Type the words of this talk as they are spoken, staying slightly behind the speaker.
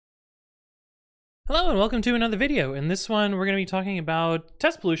Hello and welcome to another video. In this one, we're going to be talking about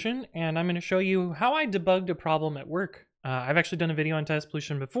test pollution, and I'm going to show you how I debugged a problem at work. I've actually done a video on test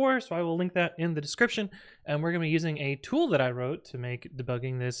pollution before, so I will link that in the description. And we're going to be using a tool that I wrote to make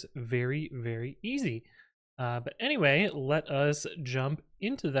debugging this very, very easy. But anyway, let us jump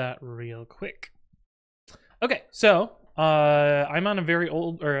into that real quick. Okay, so I'm on a very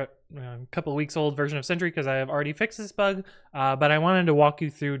old, or a couple of weeks old version of Sentry because I have already fixed this bug, but I wanted to walk you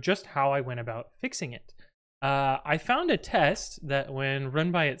through just how I went about fixing it. I found a test that when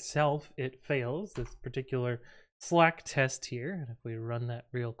run by itself, it fails, this particular Slack test here. And if we run that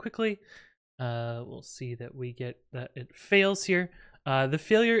real quickly, we'll see that we get that it fails here. The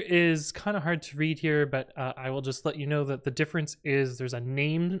failure is kind of hard to read here, but I will just let you know that the difference is there's a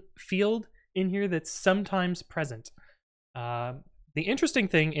name field in here that's sometimes present. The interesting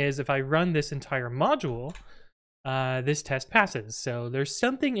thing is if I run this entire module, this test passes. So there's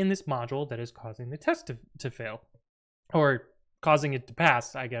something in this module that is causing the test to fail, or causing it to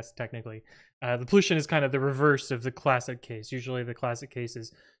pass, I guess, technically. The pollution is kind of the reverse of the classic case. Usually the classic case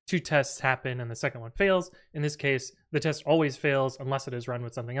is two tests happen and the second one fails. In this case, the test always fails unless it is run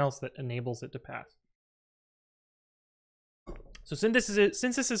with something else that enables it to pass. So since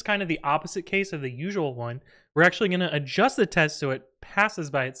this is kind of the opposite case of the usual one, we're actually going to adjust the test so it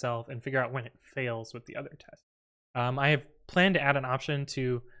passes by itself and figure out when it fails with the other test. I have planned to add an option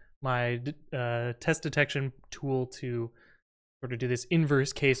to my test detection tool to sort of do this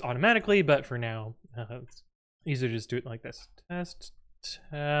inverse case automatically, but for now, it's easier to just do it like this. Test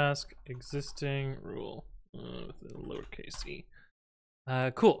task existing rule with a lowercase e.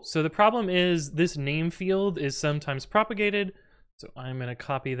 Cool. So the problem is this name field is sometimes propagated. So I'm going to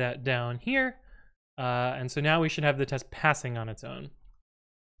copy that down here. And so now we should have the test passing on its own.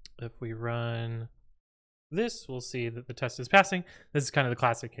 If we run this, we'll see that the test is passing. This is kind of the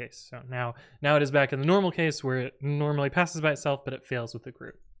classic case. So now it is back in the normal case where it normally passes by itself, but it fails with the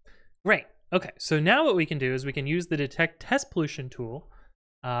group. Great. Okay. So now what we can do is we can use the detect test pollution tool,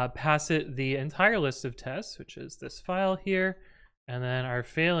 pass it the entire list of tests, which is this file here. And then our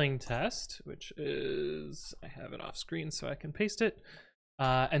failing test, which is, I have it off screen so I can paste it.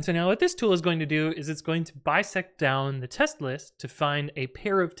 And so now what this tool is going to do is it's going to bisect down the test list to find a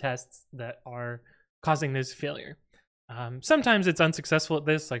pair of tests that are causing this failure. Sometimes it's unsuccessful at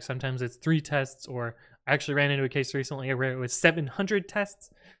this, like sometimes it's 3 tests, or I actually ran into a case recently where it was 700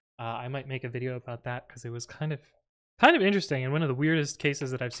 tests. I might make a video about that because it was kind of interesting and one of the weirdest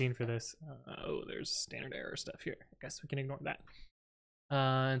cases that I've seen for this. Oh, there's standard error stuff here. I guess we can ignore that.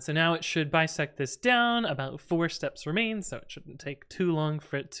 And so now it should bisect this down. About 4 steps remain, so it shouldn't take too long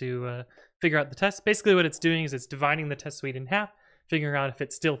for it to figure out the test. Basically what it's doing is it's dividing the test suite in half, figuring out if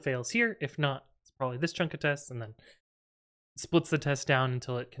it still fails here. If not, it's probably this chunk of tests, and then it splits the test down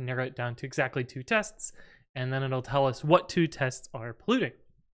until it can narrow it down to exactly 2 tests, and then it'll tell us what 2 tests are polluting.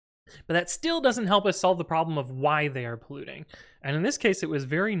 But that still doesn't help us solve the problem of why they are polluting. And in this case, it was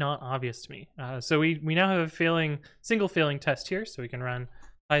very not obvious to me. So we now have a single failing test here. So we can run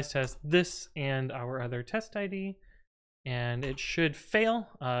test this and our other test ID, and it should fail,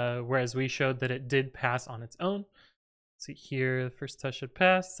 whereas we showed that it did pass on its own. Let's see here, the first test should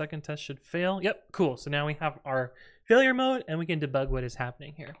pass, second test should fail. Yep, cool. So now we have our failure mode and we can debug what is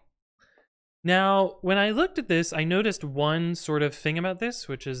happening here. Now, when I looked at this, I noticed one sort of thing about this,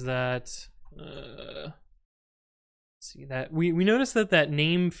 which is that, see that we noticed that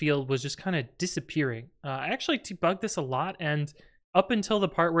name field was just kind of disappearing. I actually debugged this a lot, and up until the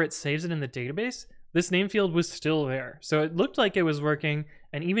part where it saves it in the database, this name field was still there. So it looked like it was working,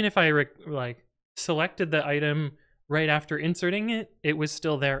 and even if I selected the item right after inserting it, it was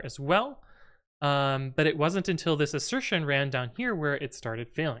still there as well. But it wasn't until this assertion ran down here where it started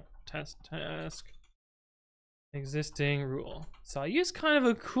failing. Test task existing rule. So I used kind of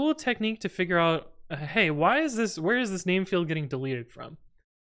a cool technique to figure out, hey, where is this name field getting deleted from?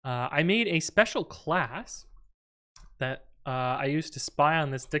 I made a special class that I used to spy on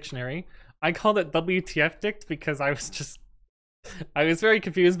this dictionary. I called it WTF_dict because I was very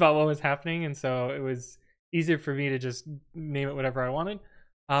confused about what was happening, and so it was easier for me to just name it whatever I wanted.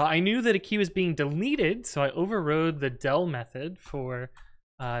 I knew that a key was being deleted, so I overrode the del method for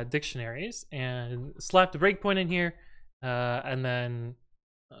dictionaries and slapped a breakpoint in here, and then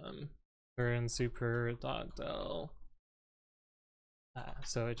in super.del,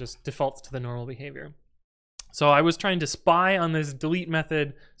 so it just defaults to the normal behavior. So I was trying to spy on this delete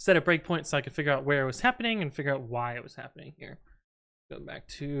method, set a breakpoint so I could figure out where it was happening and figure out why it was happening here. Go back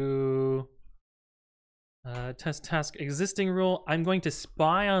to test task existing rule. I'm going to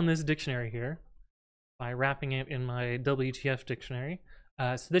spy on this dictionary here by wrapping it in my WTF dictionary.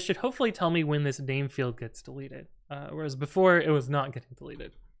 So this should hopefully tell me when this name field gets deleted, whereas before it was not getting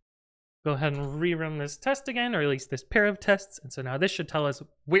deleted. Go ahead and rerun this test again, or at least this pair of tests. And so now this should tell us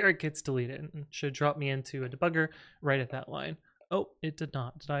where it gets deleted. And should drop me into a debugger right at that line. Oh, it did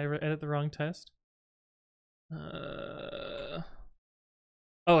not. Did I edit the wrong test? Oh,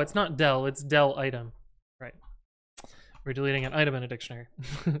 it's not del, it's del item. Right. We're deleting an item in a dictionary.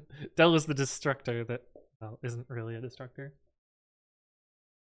 Del is the destructor that, well, isn't really a destructor.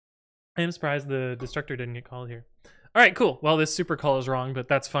 I am surprised the destructor didn't get called here. All right, cool. Well, this super call is wrong, but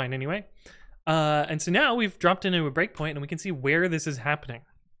that's fine anyway. And so now we've dropped into a breakpoint and we can see where this is happening.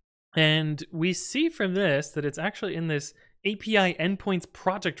 And we see from this that it's actually in this API endpoints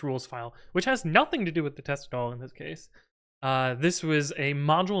project rules file, which has nothing to do with the test at all in this case. This was a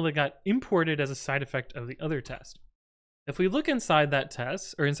module that got imported as a side effect of the other test. If we look inside that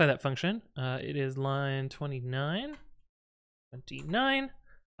test, or inside that function, it is line 29.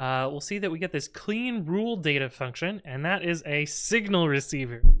 We'll see that we get this clean rule data function, and that is a signal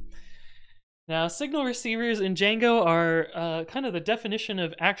receiver. Now, signal receivers in Django are kind of the definition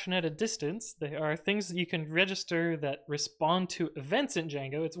of action at a distance. They are things that you can register that respond to events in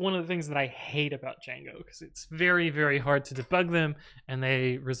Django. It's one of the things that I hate about Django, because it's very, very hard to debug them, and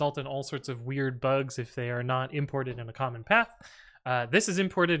they result in all sorts of weird bugs if they are not imported in a common path. This is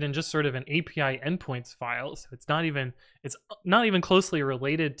imported in just sort of an API endpoints file, so it's not even closely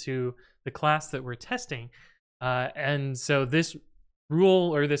related to the class that we're testing. And so this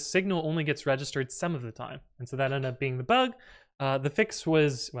rule or this signal only gets registered some of the time. And so that ended up being the bug. The fix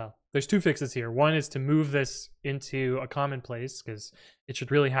was, well, there's two fixes here. One is to move this into a common place, because it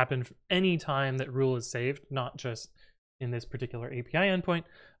should really happen any time that rule is saved, not just in this particular API endpoint.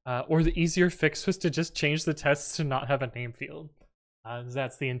 Or the easier fix was to just change the tests to not have a name field.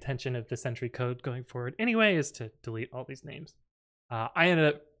 That's the intention of the sentry code going forward anyway, is to delete all these names. I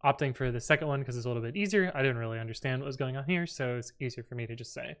ended up opting for the second one because it's a little bit easier. I didn't really understand what was going on here, so it's easier for me to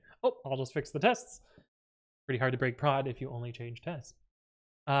just say, oh, I'll just fix the tests. Pretty hard to break prod if you only change tests.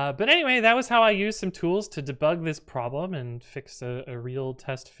 But anyway, that was how I used some tools to debug this problem and fix a real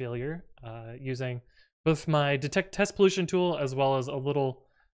test failure, using both my detect test pollution tool as well as a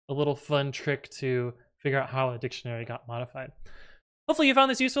little fun trick to figure out how a dictionary got modified. Hopefully you found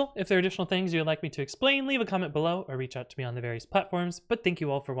this useful. If there are additional things you'd like me to explain, leave a comment below or reach out to me on the various platforms. But thank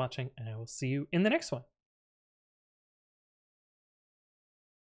you all for watching, and I will see you in the next one.